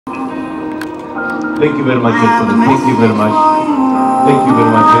Thank you very much, Excellency. Thank you very much. Thank you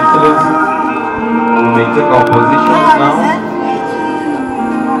very much, Excellency. We may take our positions now.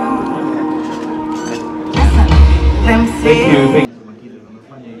 Thank you. Thank you.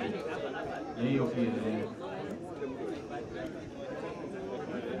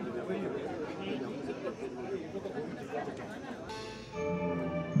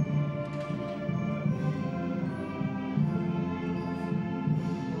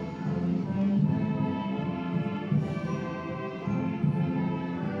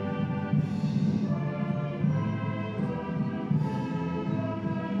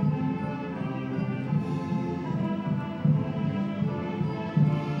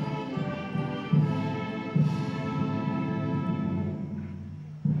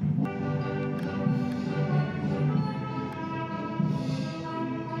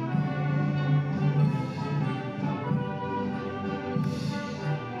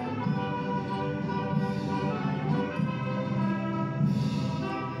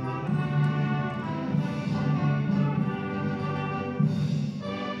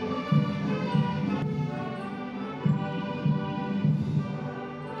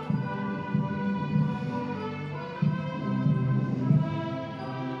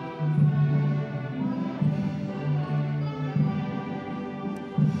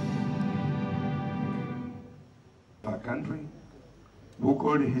 A country who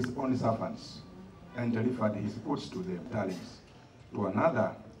called his own servants and delivered his goods to them, talents, to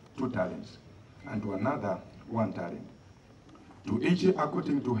another 2 talents, and to another 1 talent, to each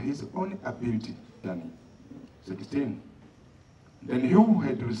according to his own ability. 16. Then he who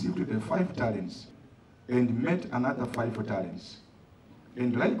had received the 5 talents and met another 5 talents.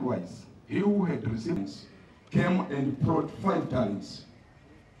 And likewise, he who had received came and brought 5 talents,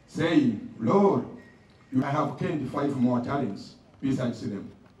 saying, Lord, I have gained 5 more talents besides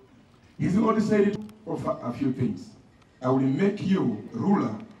them. His Lord said of a few things, I will make you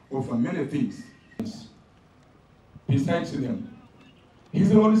ruler over many things besides them.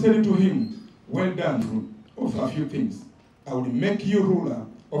 His Lord said to him, well done, of a few things. I will make you ruler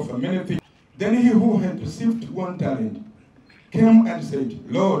over many things. Then he who had received 1 talent came and said,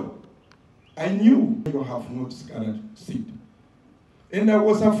 Lord, I knew you have not scattered seed, and I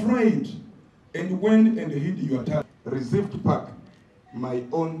was afraid, and went and hid your talent, received back my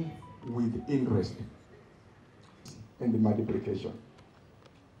own with interest and multiplication.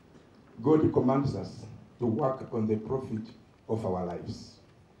 God commands us to work on the profit of our lives.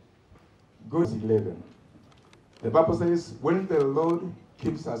 God 11. The Bible says, when the Lord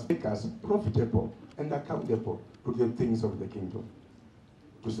keeps us, make us profitable and accountable to the things of the kingdom.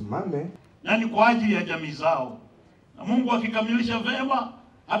 Tusimame. Nani kwa ajili ya jamii zao. Na Mungu akikamilisha vema,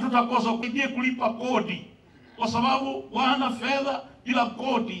 hatutakosa kuingia kulipa kodi. Kwa sababu wana fedha bila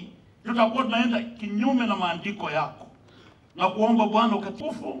kodi, tutakuwa tunaenda kinyume na maandiko yako. Na kuomba Bwana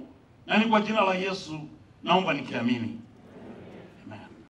ukatukufu, na ni kwa jina la Yesu naomba nikiamini.